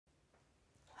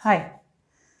Hi,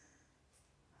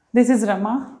 this is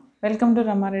Rama. Welcome to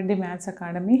Rama Reddy Maths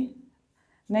Academy.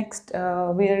 Next,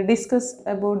 we will discuss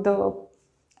about the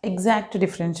exact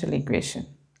differential equation.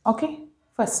 Okay,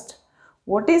 first,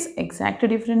 what is exact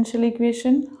differential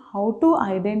equation? How to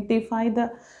identify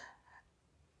the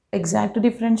exact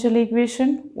differential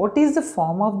equation? What is the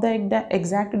form of the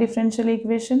exact differential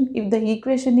equation? If the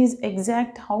equation is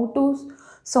exact, how to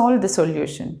solve the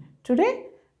solution? Today,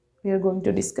 we are going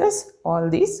to discuss all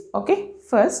these. Okay,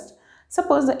 first,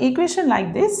 suppose the equation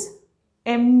like this,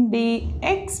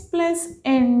 mdx plus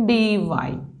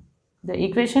ndy. The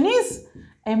equation is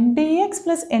mdx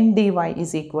plus ndy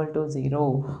is equal to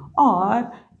 0,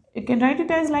 or you can write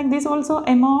it as like this also,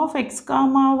 m of x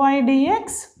comma y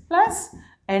dx plus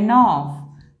n of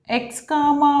x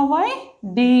comma y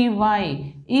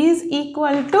dy is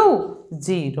equal to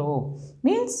 0.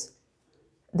 Means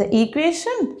the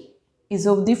equation is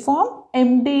of the form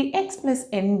mdx plus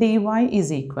ndy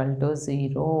is equal to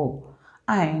 0,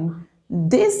 and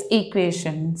this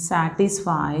equation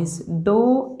satisfies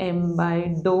dou m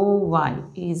by dou y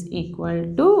is equal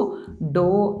to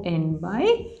dou n by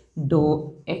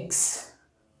dou x.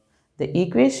 The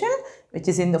equation which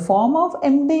is in the form of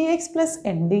mdx plus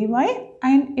ndy,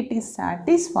 and it is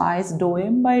satisfies dou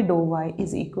m by dou y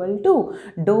is equal to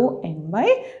dou n by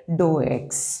dou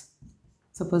x.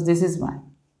 Suppose this is 1.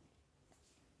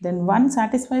 Then 1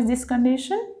 satisfies this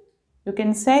condition. You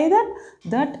can say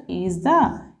that is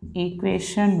the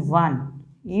equation 1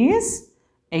 is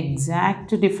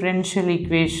exact differential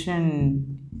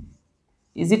equation.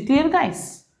 Is it clear,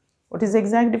 guys? What is the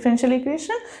exact differential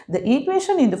equation? The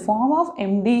equation in the form of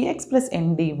mdx plus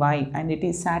ndy, and it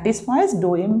is satisfies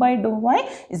dou m by dou y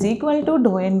is equal to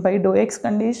dou n by dou x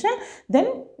condition.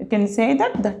 Then you can say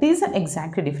that is an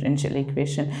exact differential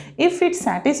equation. If it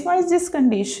satisfies this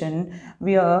condition,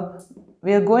 we are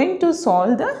going to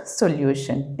solve the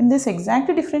solution. In this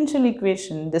exact differential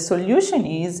equation, the solution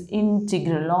is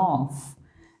integral of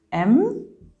m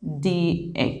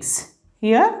dx.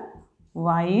 Here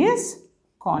y is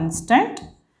constant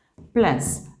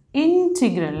plus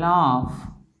integral of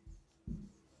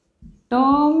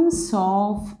terms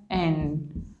of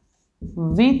n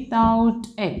without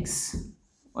x.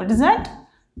 What is that?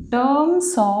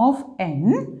 Terms of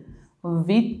n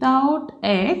without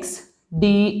x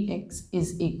dx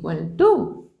is equal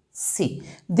to c.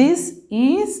 This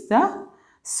is the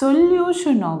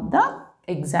solution of the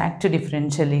exact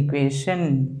differential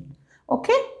equation.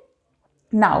 Okay.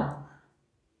 Now,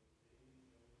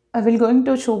 I will going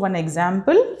to show one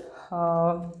example.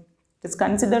 Let's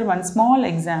consider one small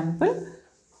example.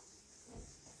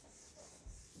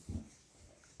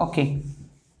 Okay.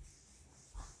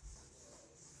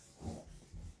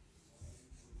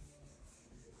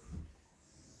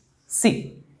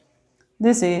 See,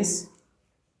 this is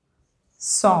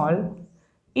solve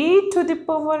e to the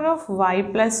power of y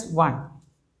plus 1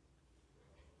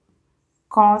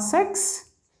 cos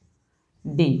x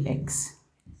dx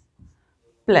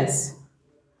plus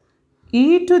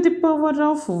e to the power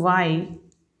of y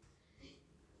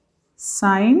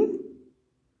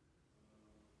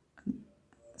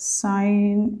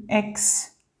sin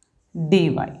x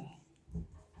dy.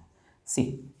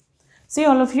 See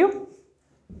all of you,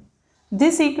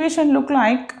 this equation look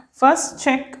like, first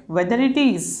check whether it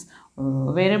is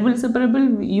variable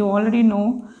separable. You already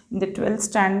know in the 12th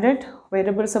standard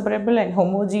variable separable and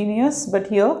homogeneous, but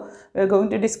here we are going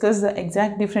to discuss the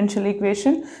exact differential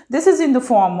equation. This is in the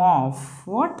form of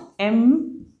what?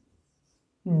 M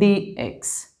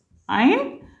dx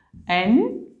and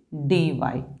n dy.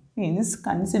 Means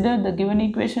consider the given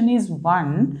equation is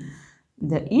 1.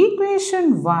 The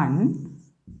equation 1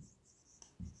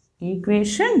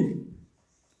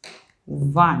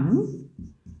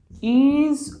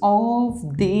 is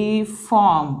of the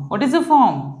form. What is the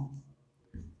form?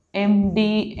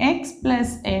 mdx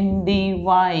plus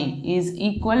ndy is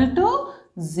equal to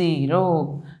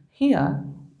 0. Here,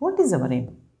 what is our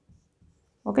m?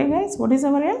 Okay, guys, what is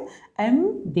our m?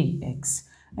 m dx.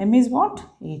 M is what?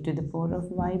 E to the power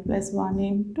of y plus 1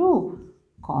 into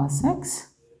cos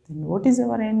x. Then what is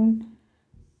our n?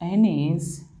 N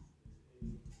is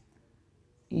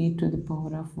e to the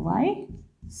power of y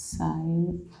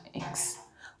sin x.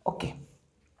 Okay.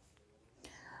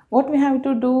 What we have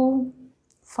to do?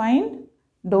 Find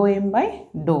dou m by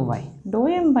dou y. Dou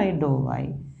m by dou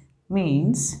y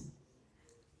means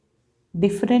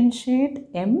differentiate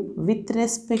m with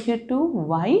respect to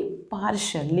y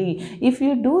partially. If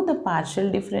you do the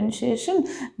partial differentiation,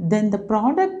 then the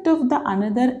product of the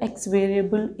another x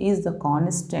variable is the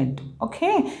constant.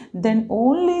 Okay, then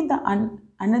only the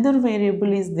another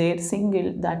variable is there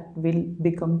single, that will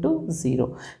become to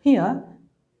 0. Here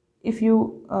if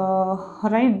you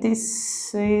write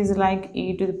this is like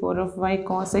e to the power of y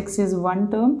cos x is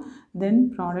one term,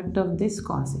 then product of this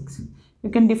cos x. You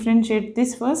can differentiate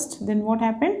this first, then what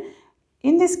happened?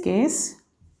 In this case,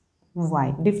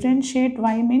 y. Differentiate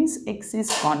y means x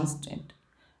is constant,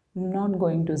 not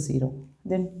going to 0.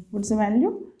 Then what's the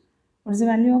value? What is the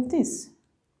value of this?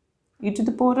 E to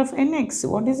the power of nx.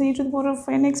 What is e to the power of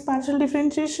nx partial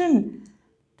differentiation?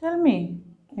 Tell me.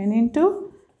 N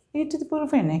into e to the power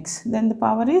of nx. Then the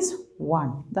power is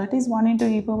 1. That is 1 into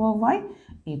e power y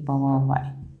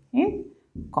in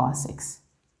cos x.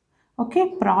 Okay,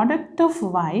 product of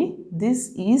y,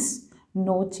 this is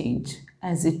no change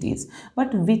as it is.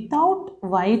 But without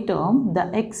y term, the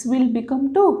x will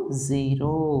become to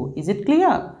 0. Is it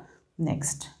clear?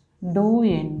 Next, dou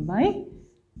n by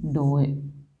dou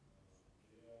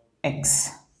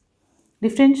x.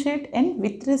 Differentiate n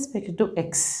with respect to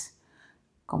x.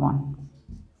 Come on,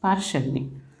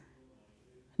 partially.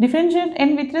 Differentiate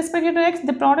n with respect to x,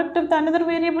 the product of the another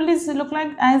variable is look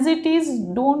like as it is.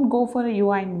 Don't go for a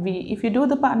u and v. If you do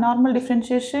the normal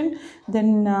differentiation,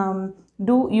 then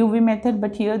do uv method,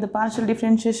 but here the partial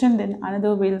differentiation, then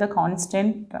another will the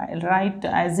constant, right,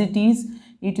 as it is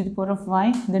e to the power of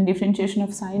y, then differentiation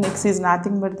of sin x is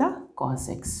nothing but the cos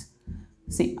x.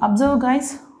 See, observe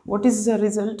guys, what is the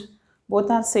result? Both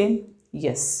are same?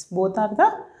 Yes, both are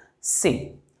the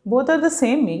same. Both are the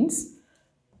same means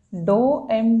dou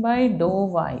m by dou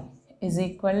y is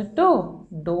equal to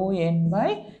dou n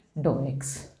by dou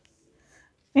x.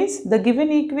 Means the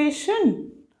given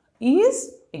equation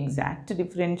is exact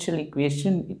differential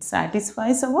equation. It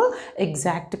satisfies our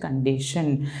exact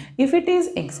condition. If it is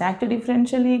exact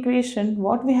differential equation,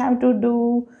 what we have to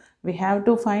do? We have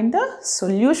to find the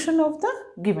solution of the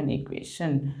given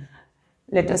equation.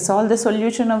 Let us solve the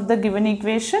solution of the given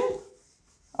equation.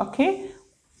 Okay.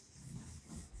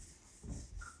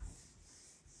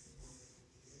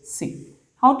 See,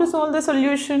 how to solve the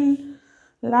solution?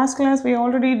 Last class we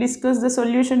already discussed the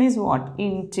solution is what?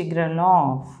 Integral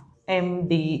of m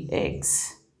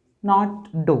dx, not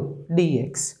dou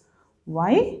dx.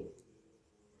 Why?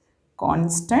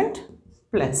 Constant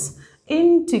plus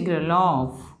integral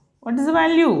of, what is the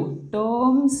value?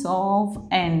 Terms of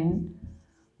n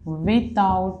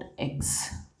without x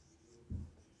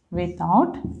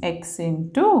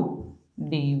into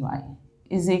dy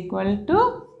is equal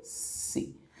to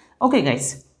c. Okay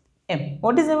guys, m.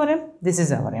 What is our m? This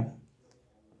is our m.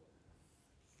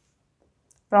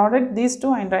 Product these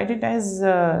two and write it as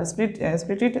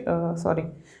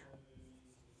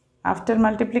after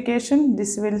multiplication,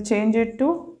 this will change it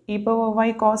to e power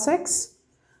y cos x,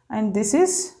 and this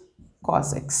is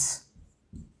cos x.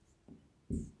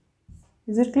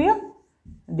 Is it clear?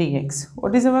 Dx.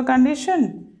 What is our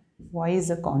condition? Y is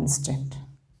a constant.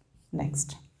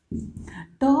 Next.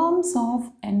 Terms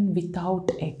of n without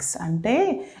x.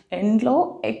 Ante n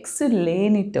lo x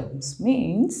leni terms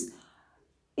means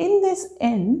in this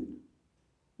n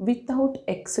without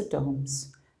x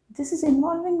terms. This is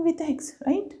involving with x,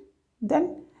 right?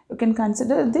 Then you can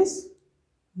consider this.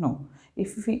 No.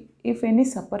 If any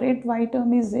separate y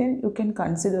term is there, you can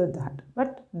consider that.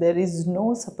 But there is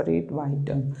no separate y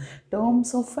term.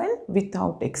 Terms of n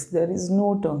without x. There is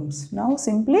no terms. Now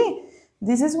simply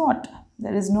this is what?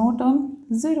 There is no term,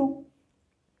 0.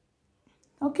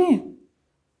 Okay.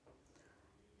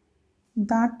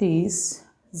 That is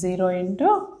 0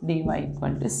 into dy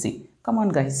equal to c. Come on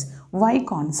guys. Y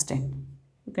constant.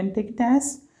 You can take it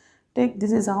as, take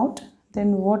this is out.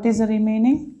 Then what is the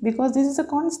remaining? Because this is a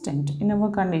constant in our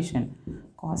condition.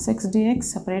 Cos x dx,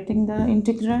 separating the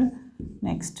integral.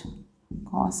 Next,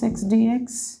 cos x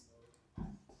dx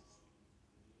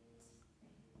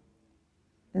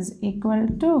is equal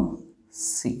to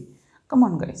c. Come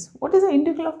on guys, what is the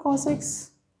integral of cos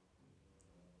x?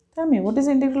 Tell me, what is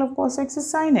the integral of cos x? Is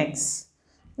sin x.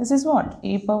 This is what?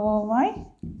 E power y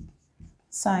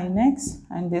sin x,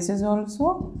 and this is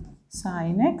also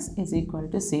sin x is equal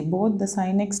to c. Both the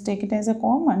sin x, take it as a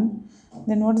common.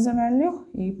 Then what is the value?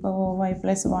 E power y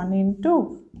plus 1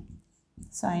 into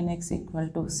sin x equal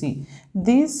to c.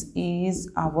 This is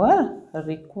our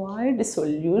required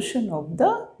solution of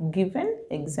the given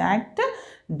exact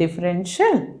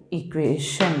differential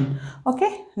equation.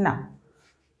 Okay, now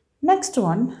next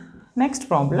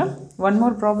problem, one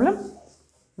more problem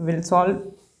we will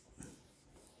solve.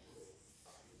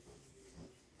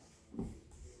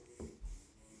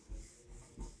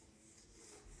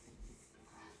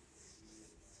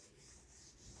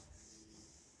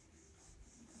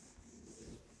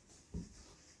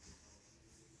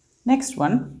 Next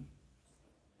one,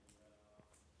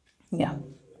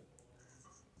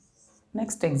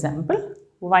 next example,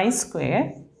 y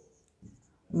square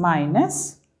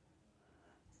minus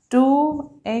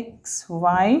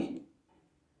 2xy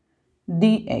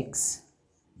dx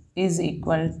is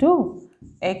equal to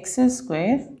x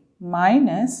square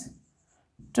minus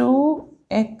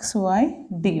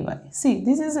 2xy dy. See,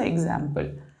 this is an example,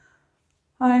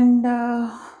 and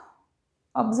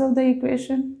observe the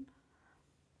equation.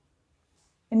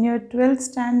 In your 12th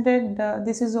standard,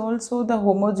 this is also the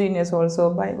homogeneous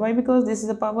also. Why? Because this is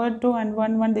a power 2 and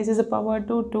 1, this is a power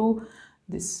 2, 2.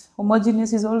 This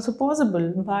homogeneous is also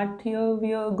possible, but here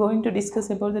we are going to discuss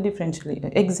about the differential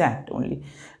exact only.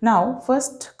 Now,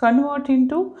 first convert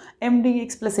into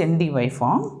mdx plus ndy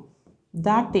form.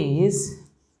 That is,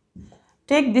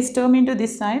 take this term into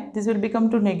this side, this will become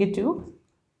to negative.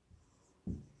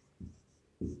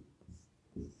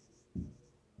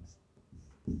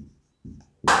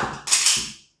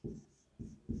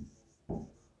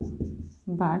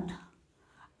 But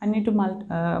I need to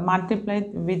multiply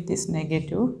with this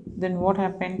negative. Then what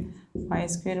happened? Y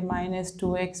square minus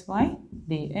 2xy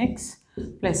dx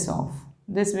plus of.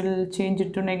 This will change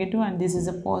it to negative, and this is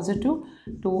a positive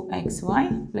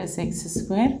 2xy plus x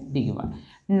square dy.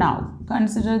 Now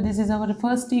consider this is our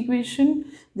first equation.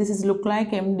 This is look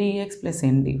like mdx plus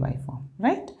ndy form,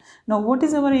 right? Now what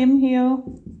is our m here?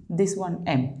 This one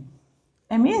m.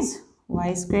 M is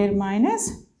y square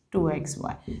minus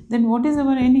 2xy. Then what is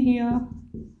our n here?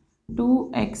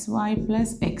 2xy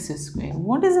plus x square.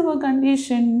 What is our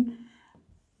condition?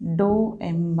 Dou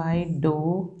m by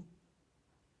dou.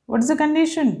 What is the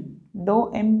condition?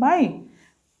 Dou m by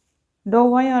dou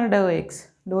y or dou x?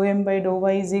 Dou m by dou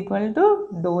y is equal to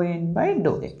dou n by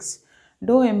dou x.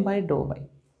 Dou m by dou y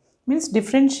means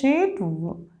differentiate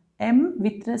m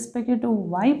with respect to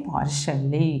y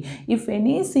partially. If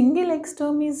any single x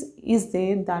term is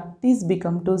there, that is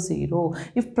become to 0.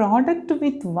 If product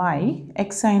with y,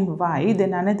 x and y,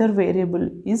 then another variable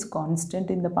is constant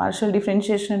in the partial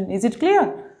differentiation. Is it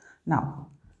clear? Now,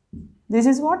 this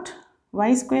is what?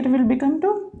 Y square will become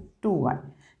to 2y.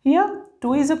 Here,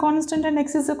 2 is a constant and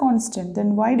x is a constant.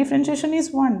 Then y differentiation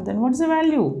is 1. Then what is the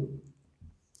value?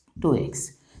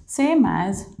 2x. Same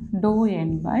as dou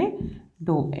n by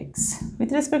dou x.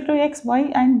 With respect to x,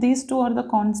 y and these two are the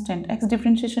constant. X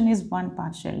differentiation is 1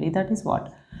 partially. That is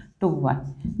what?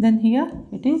 2y. Then here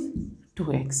it is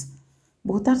 2x.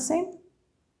 Both are same?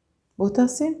 Both are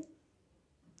same?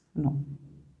 No.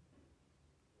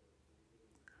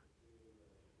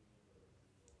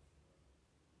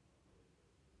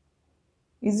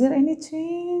 Is there any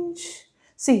change?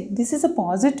 See, this is a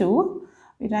positive.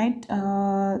 Right,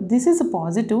 this is a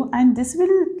positive and this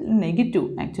will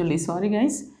negative actually. Sorry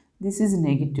guys, this is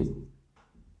negative.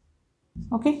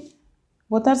 Okay,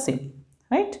 both are same,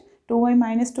 right? 2y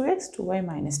minus 2x, 2y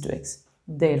minus 2x.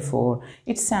 Therefore,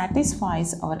 it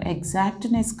satisfies our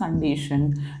exactness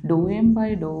condition. Dou m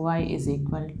by dou y is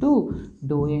equal to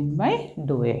dou n by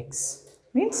dou x.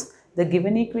 Means the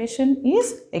given equation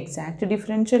is exact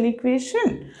differential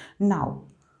equation. Now,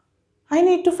 I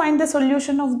need to find the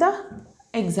solution of the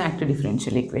exact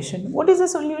differential equation. What is the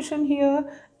solution here?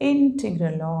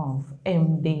 Integral of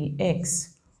m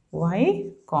dx y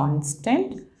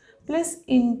constant plus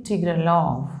integral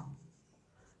of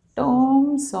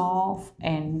terms of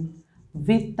n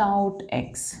without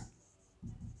x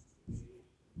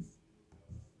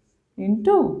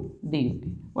into dy.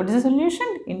 What is the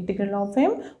solution? Integral of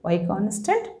m y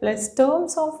constant plus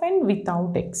terms of n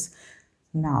without x.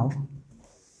 Now,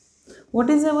 what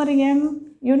is our m?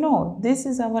 You know, this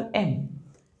is our m.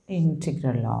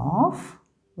 Integral of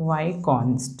y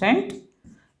constant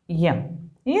m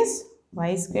is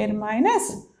y square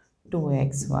minus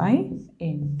 2xy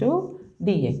into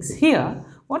dx. Here,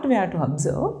 what we have to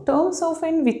observe? Terms of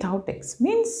n without x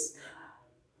means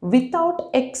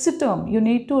without x term. You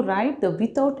need to write the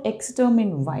without x term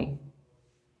in y.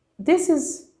 This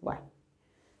is y.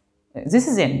 This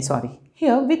is n, sorry.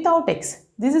 Here, without x.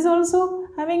 This is also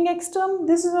having x term,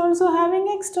 this is also having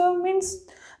x term, means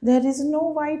there is no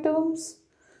y terms.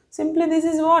 Simply this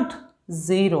is what?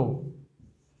 0.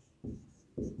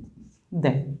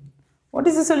 Then, what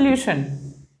is the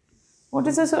solution? What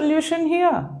is the solution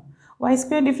here? Y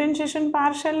square differentiation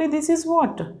partially, this is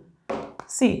what?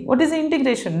 See, what is the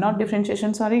integration? Not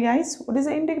differentiation, sorry guys. What is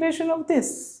the integration of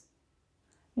this?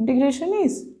 Integration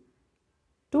is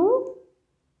 2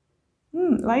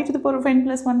 y to the power of n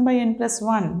plus 1 by n plus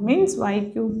 1 means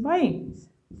y cube by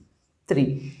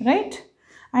 3, right?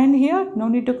 And here no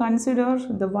need to consider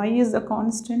the y is the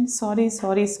constant.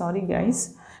 Sorry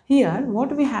guys. Here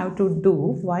what we have to do,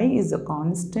 y is a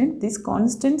constant. This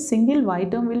constant single y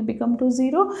term will become to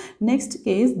 0. Next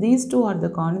case, these two are the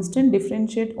constant.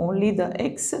 Differentiate only the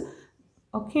x.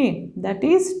 Okay, that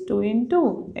is 2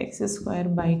 into x square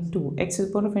by 2. X to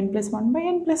the power of n plus 1 by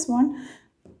n plus 1.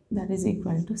 That is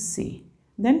equal to c.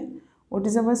 Then what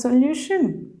is our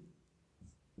solution?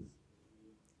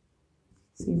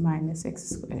 C minus x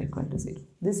square equal to 0.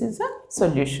 This is a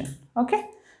solution. Okay.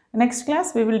 Next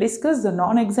class we will discuss the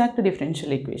non-exact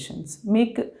differential equations.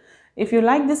 If you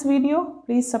like this video,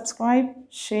 please subscribe,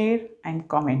 share and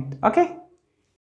comment. Okay.